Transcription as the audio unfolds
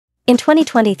In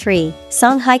 2023,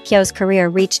 Song Hye Kyo's career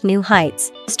reached new heights,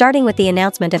 starting with the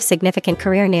announcement of significant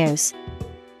career news.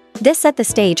 This set the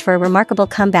stage for a remarkable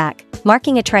comeback,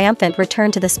 marking a triumphant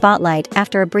return to the spotlight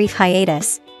after a brief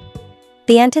hiatus.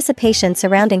 The anticipation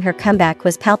surrounding her comeback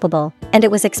was palpable, and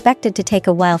it was expected to take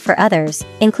a while for others,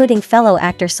 including fellow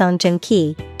actor Song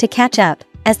Joong-ki, to catch up.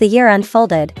 As the year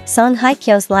unfolded, Song Hye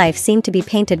Kyo's life seemed to be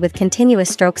painted with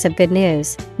continuous strokes of good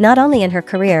news, not only in her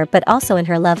career but also in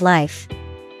her love life.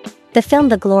 The film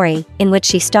The Glory, in which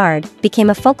she starred, became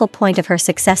a focal point of her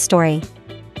success story.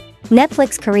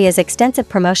 Netflix Korea's extensive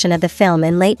promotion of the film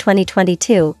in late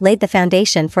 2022 laid the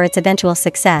foundation for its eventual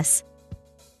success.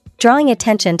 Drawing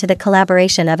attention to the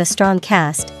collaboration of a strong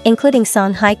cast, including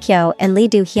Song Hye Kyo and Lee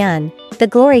Do-hyun, The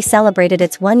Glory celebrated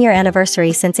its one-year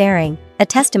anniversary since airing, a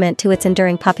testament to its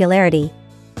enduring popularity.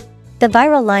 The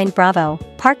viral line "Bravo,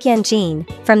 Park Yeon-jin"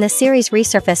 from the series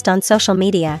resurfaced on social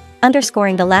media,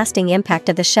 underscoring the lasting impact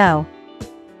of the show.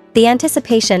 The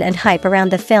anticipation and hype around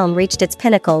the film reached its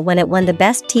pinnacle when it won the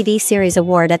Best TV Series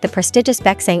award at the prestigious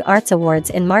Baeksang Arts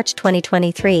Awards in March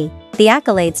 2023. The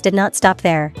accolades did not stop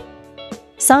there.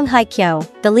 Song Hye Kyo,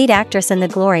 the lead actress in The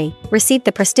Glory, received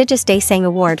the prestigious Daesang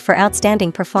Award for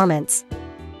Outstanding Performance.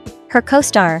 Her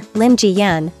co-star, Lim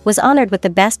Ji-yeon, was honored with the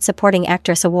Best Supporting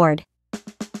Actress award.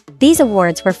 These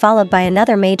awards were followed by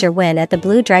another major win at the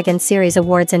Blue Dragon Series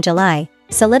Awards in July,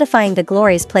 solidifying The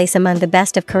Glory's place among the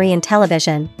best of Korean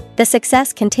television. The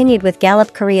success continued with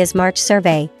Gallup Korea's March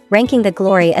survey, ranking The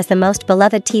Glory as the most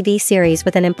beloved TV series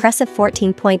with an impressive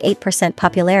 14.8%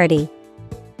 popularity.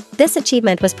 This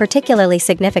achievement was particularly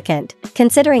significant,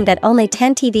 considering that only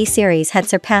 10 TV series had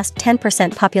surpassed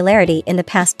 10% popularity in the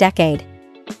past decade.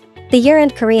 The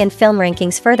year-end Korean film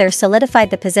rankings further solidified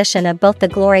the position of both The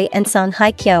Glory and Song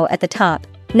Hye Kyo at the top.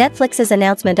 Netflix's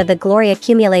announcement of The Glory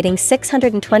accumulating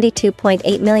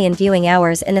 622.8 million viewing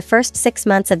hours in the first 6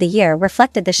 months of the year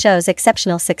reflected the show's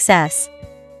exceptional success.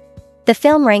 The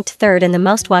film ranked third in the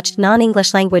most-watched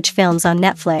non-English language films on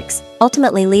Netflix,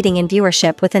 ultimately leading in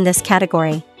viewership within this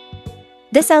category.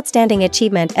 This outstanding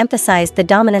achievement emphasized the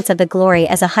dominance of The Glory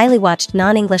as a highly watched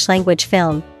non-English language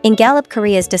film. In Gallup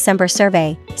Korea's December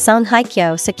survey, Song Hye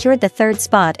Kyo secured the third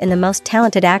spot in the Most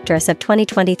Talented Actress of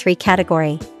 2023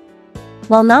 category.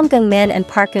 While Nam Gung-min and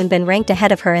Park Eun-bin ranked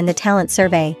ahead of her in the talent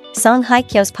survey, Song Hye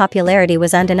Kyo's popularity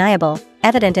was undeniable,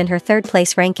 evident in her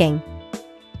third-place ranking.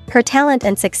 Her talent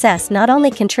and success not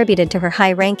only contributed to her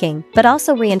high ranking but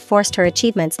also reinforced her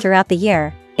achievements throughout the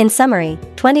year. In summary,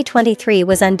 2023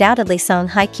 was undoubtedly Song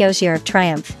Hye Kyo's year of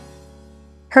triumph.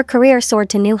 Her career soared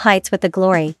to new heights with The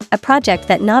Glory, a project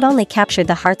that not only captured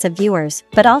the hearts of viewers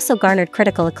but also garnered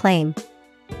critical acclaim.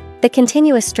 The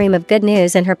continuous stream of good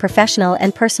news in her professional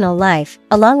and personal life,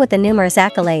 along with the numerous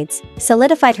accolades,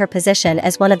 solidified her position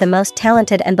as one of the most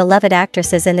talented and beloved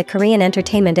actresses in the Korean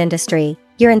entertainment industry.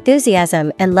 Your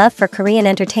enthusiasm and love for Korean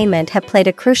entertainment have played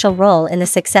a crucial role in the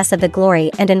success of The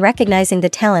Glory and in recognizing the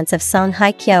talents of Song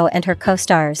Hye Kyo and her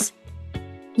co-stars.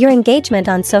 Your engagement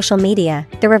on social media,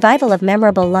 the revival of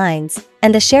memorable lines,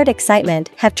 and the shared excitement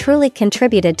have truly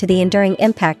contributed to the enduring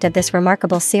impact of this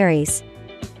remarkable series.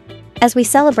 As we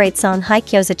celebrate Song Hye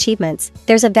Kyo's achievements,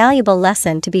 there's a valuable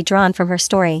lesson to be drawn from her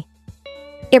story.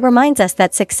 It reminds us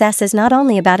that success is not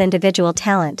only about individual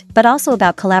talent but also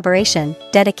about collaboration,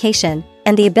 dedication,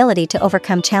 and the ability to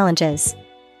overcome challenges.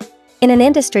 In an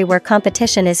industry where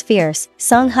competition is fierce,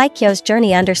 Song Hye Kyo's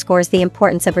journey underscores the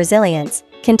importance of resilience,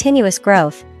 continuous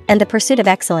growth, and the pursuit of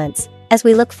excellence. As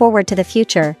we look forward to the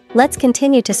future, let's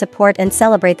continue to support and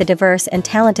celebrate the diverse and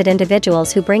talented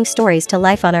individuals who bring stories to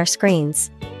life on our screens.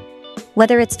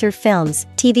 Whether it's through films,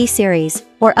 TV series,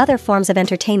 or other forms of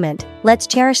entertainment, let's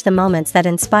cherish the moments that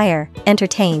inspire,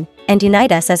 entertain, and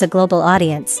unite us as a global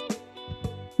audience.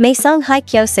 May Song Hye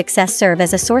Kyo's success serve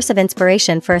as a source of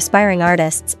inspiration for aspiring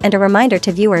artists and a reminder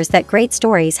to viewers that great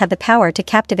stories have the power to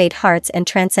captivate hearts and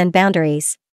transcend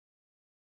boundaries.